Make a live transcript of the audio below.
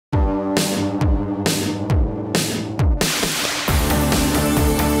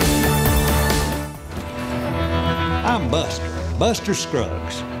Buster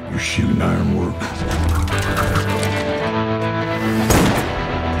Scruggs. Your shooting iron work.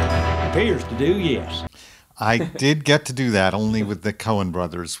 Appears to do, yes. I did get to do that, only with the Coen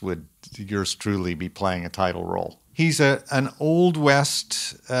brothers would yours truly be playing a title role. He's an Old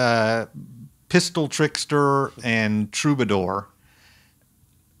West pistol trickster and troubadour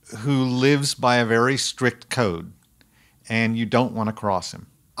who lives by a very strict code, and you don't want to cross him.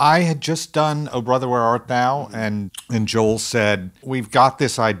 I had just done Oh Brother, Where Art Thou? And Joel said, we've got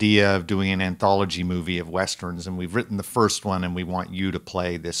this idea of doing an anthology movie of Westerns, and we've written the first one, and we want you to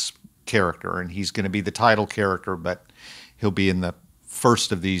play this character. And he's going to be the title character, but he'll be in the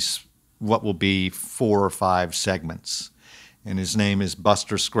first of these, what will be 4 or 5 segments. And his name is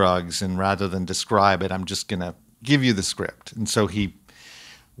Buster Scruggs, and rather than describe it, I'm just going to give you the script. And so he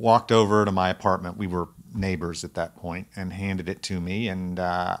walked over to my apartment. We were neighbors at that point, and handed it to me, and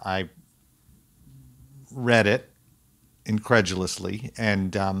I read it incredulously,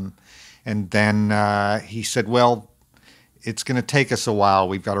 and then he said, well, it's going to take us a while.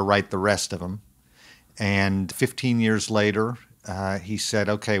 We've got to write the rest of them. And 15 years later, he said,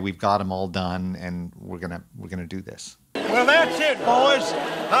 okay, we've got them all done, and we're gonna do this. Well, that's it, boys.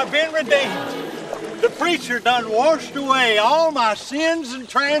 I've been redeemed. The preacher done washed away all my sins and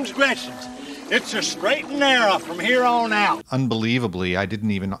transgressions. It's a straight and narrow from here on out. Unbelievably, I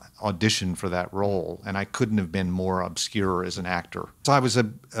didn't even audition for that role, and I couldn't have been more obscure as an actor. So I was a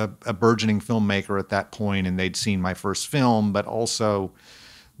burgeoning filmmaker at that point, and they'd seen my first film, but also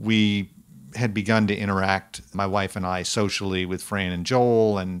we had begun to interact, my wife and I, socially with Fran and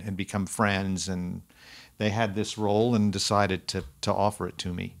Joel, and had become friends, and they had this role and decided to offer it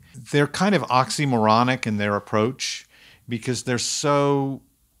to me. They're kind of oxymoronic in their approach because they're so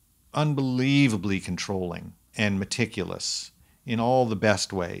unbelievably controlling and meticulous in all the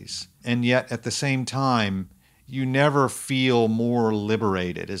best ways. And yet at the same time, you never feel more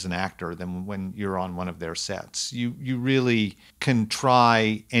liberated as an actor than when you're on one of their sets. You really can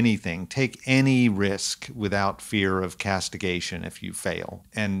try anything, take any risk without fear of castigation if you fail.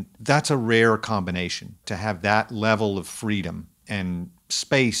 And that's a rare combination, to have that level of freedom and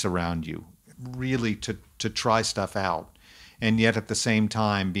space around you, really to try stuff out, and yet at the same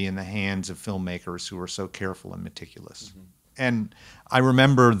time be in the hands of filmmakers who are so careful and meticulous. Mm-hmm. And I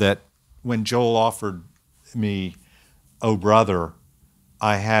remember that when Joel offered me Oh Brother,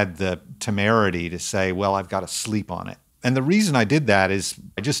 I had the temerity to say, well, I've got to sleep on it. And the reason I did that is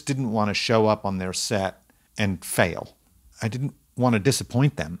I just didn't want to show up on their set and fail. I didn't want to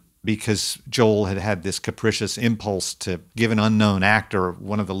disappoint them, because Joel had had this capricious impulse to give an unknown actor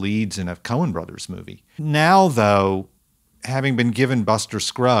one of the leads in a Coen Brothers movie. Now, though, having been given Buster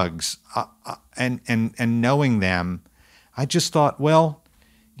Scruggs and knowing them, I just thought, well,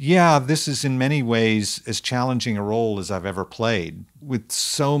 yeah, this is in many ways as challenging a role as I've ever played, with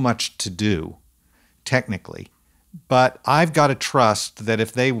so much to do, technically. But I've got to trust that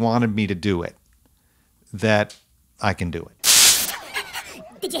if they wanted me to do it, that I can do it.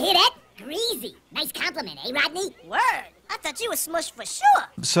 Did you hear that? Greasy. Nice compliment, eh, Rodney? Word. I thought you were smushed for sure.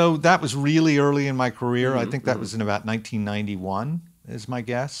 So that was really early in my career. I think that was in about 1991, is my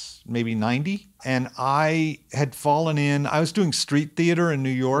guess, maybe 90. And I had fallen in, I was doing street theater in New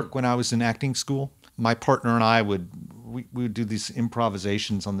York when I was in acting school. My partner and I would do these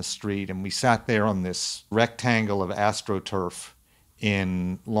improvisations on the street, and we sat there on this rectangle of AstroTurf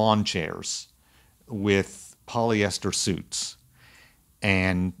in lawn chairs with polyester suits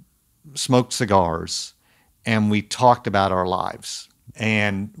and smoked cigars, and we talked about our lives.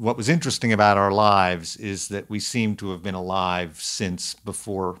 And what was interesting about our lives is that we seemed to have been alive since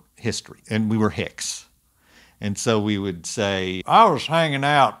before history, and we were hicks. And so we would say, I was hanging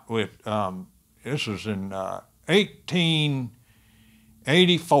out with, this was in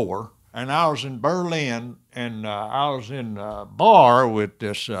 1884, and I was in Berlin, and I was in a bar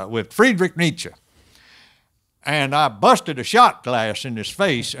with Friedrich Nietzsche. And I busted a shot glass in his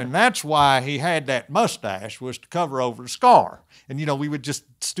face, and that's why he had that mustache, was to cover over the scar. And, you know, we would just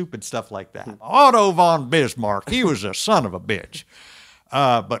stupid stuff like that. Otto von Bismarck, he was a son of a bitch.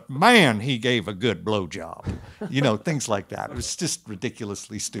 But, man, he gave a good blowjob. You know, things like that. It was just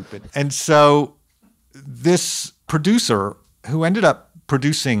ridiculously stupid. And so this producer, who ended up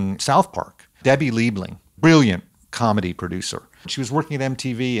producing South Park, Debbie Liebling, brilliant comedy producer. She was working at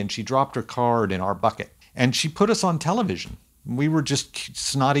MTV, and she dropped her card in our bucket. And she put us on television. We were just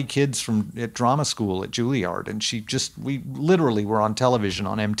snotty kids at drama school at Juilliard, and we literally were on television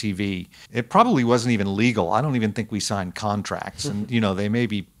on MTV. It probably wasn't even legal. I don't even think we signed contracts. And, you know, they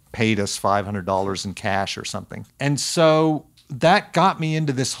maybe paid us $500 in cash or something. And so that got me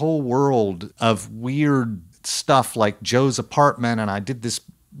into this whole world of weird stuff like Joe's Apartment, and I did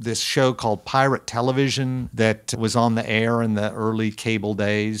this show called Pirate Television that was on the air in the early cable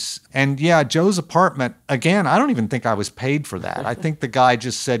days. And yeah, Joe's Apartment, again, I don't even think I was paid for that. I think the guy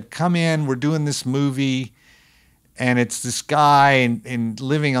just said, come in, we're doing this movie, and it's this guy in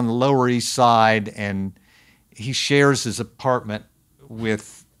living on the Lower East Side, and he shares his apartment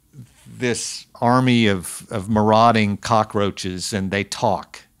with this army of marauding cockroaches, and they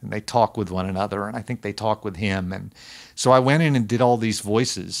talk with one another, and I think they talk with him. And so I went in and did all these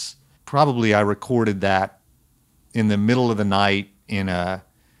voices. Probably I recorded that in the middle of the night in a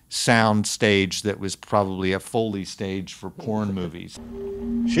sound stage that was probably a Foley stage for porn movies.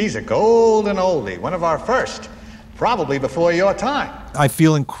 She's a golden oldie, one of our first, probably before your time. I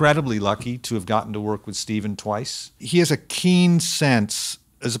feel incredibly lucky to have gotten to work with Steven twice. He has a keen sense,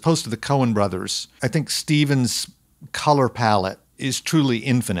 as opposed to the Coen brothers. I think Steven's color palette is truly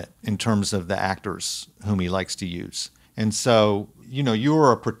infinite in terms of the actors whom he likes to use. And so,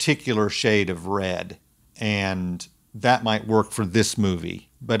 you're a particular shade of red, and that might work for this movie.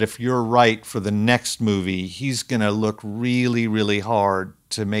 But if you're right for the next movie, he's going to look really, really hard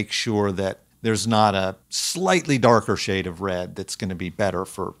to make sure that there's not a slightly darker shade of red that's going to be better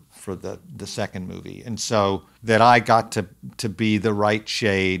for the second movie. And so that I got to be the right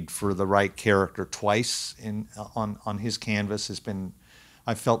shade for the right character twice on his canvas has been,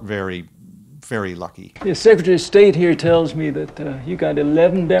 I felt very, very lucky. The Secretary of State here tells me that you got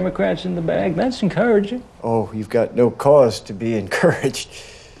 11 Democrats in the bag. That's encouraging. Oh, you've got no cause to be encouraged,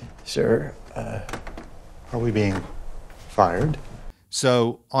 sir. Are we being fired?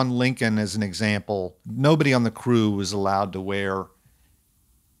 So on Lincoln, as an example, nobody on the crew was allowed to wear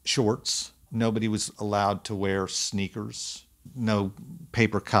shorts. Nobody was allowed to wear sneakers. No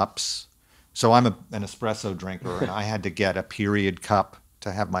paper cups. So I'm an espresso drinker, and I had to get a period cup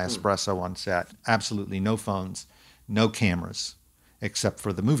to have my espresso on set. Absolutely no phones, no cameras, except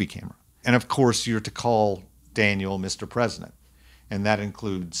for the movie camera. And of course, you're to call Daniel Mr. President, and that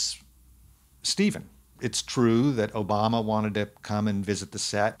includes Steven. It's true that Obama wanted to come and visit the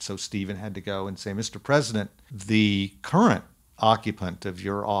set, so Steven had to go and say, Mr. President, the current occupant of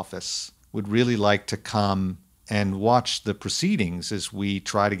your office would really like to come and watch the proceedings as we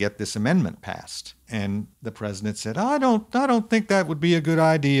try to get this amendment passed. And the president said, I don't think that would be a good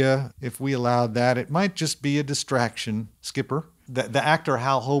idea if we allowed that. It might just be a distraction. Skipper, the actor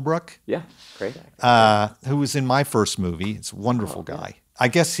Hal Holbrook. Yeah, great actor. Who was in my first movie. It's a wonderful guy. I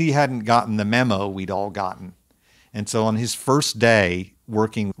guess he hadn't gotten the memo we'd all gotten. And so on his first day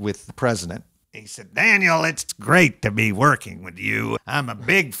working with the president, he said, Daniel, it's great to be working with you. I'm a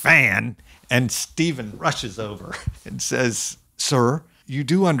big fan. And Steven rushes over and says, sir, you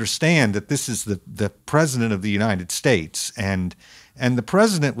do understand that this is the president of the United States, and the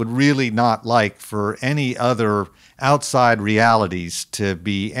president would really not like for any other outside realities to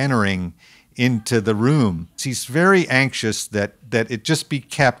be entering into the room. He's very anxious that it just be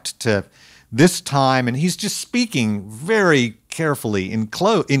kept to this time, and he's just speaking very carefully in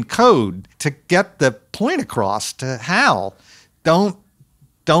code to get the point across to Hal.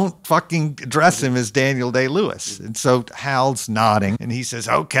 Don't fucking address him as Daniel Day-Lewis. And so Hal's nodding, and he says,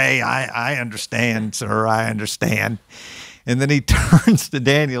 okay, I understand, sir, I understand. And then he turns to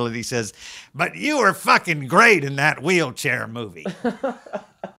Daniel and he says, but you were fucking great in that wheelchair movie.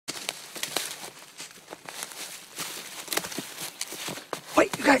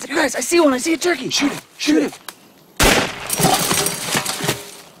 Wait, you guys, I see one. I see a turkey. Shoot it.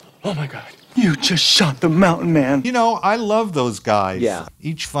 Oh my God. You just shot the mountain man. I love those guys. Yeah.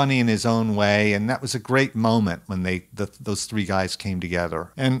 Each funny in his own way, and that was a great moment when those three guys came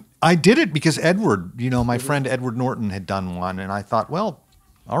together. And I did it because Edward, my friend Edward Norton had done one, and I thought, well,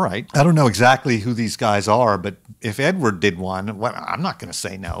 all right. I don't know exactly who these guys are, but if Edward did one, well, I'm not going to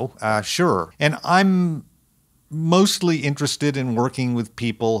say no. Sure. And I'm mostly interested in working with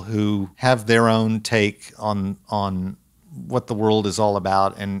people who have their own take on what the world is all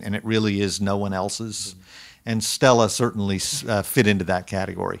about, and it really is no one else's. And Stella certainly fit into that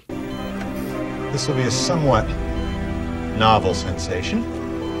category. This will be a somewhat novel sensation.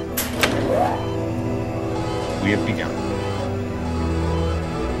 We have begun.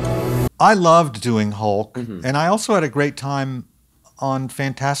 I loved doing Hulk, and I also had a great time on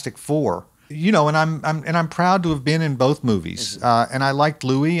Fantastic Four. And I'm proud to have been in both movies. And I liked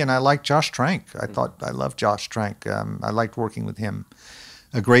Louis, and I liked Josh Trank. I loved Josh Trank. I liked working with him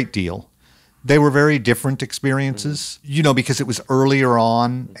a great deal. They were very different experiences, because it was earlier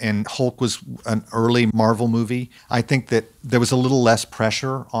on, and Hulk was an early Marvel movie. I think that there was a little less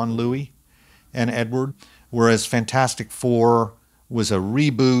pressure on Louis and Edward, whereas Fantastic Four was a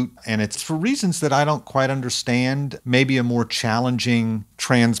reboot, and it's for reasons that I don't quite understand. Maybe a more challenging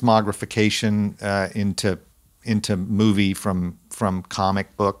transmogrification into movie from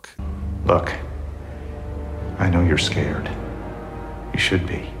comic book. Look, I know you're scared. You should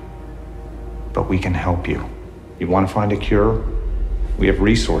be. But we can help you. You want to find a cure? We have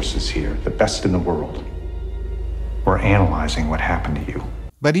resources here, the best in the world. We're analyzing what happened to you.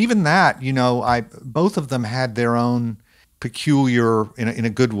 But even that, both of them had their own peculiar, in a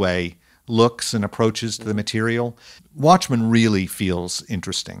good way, looks and approaches to the material. Watchmen really feels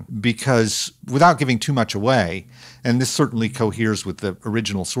interesting because, without giving too much away, and this certainly coheres with the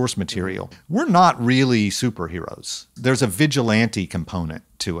original source material, we're not really superheroes. There's a vigilante component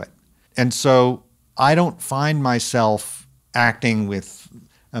to it. And so I don't find myself acting with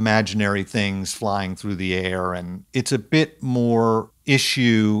imaginary things flying through the air, and it's a bit more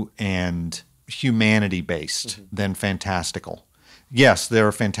issue and humanity-based than fantastical. Yes, there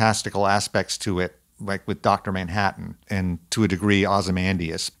are fantastical aspects to it, like with Dr. Manhattan, and to a degree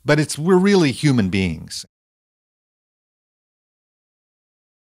Ozymandias, but we're really human beings.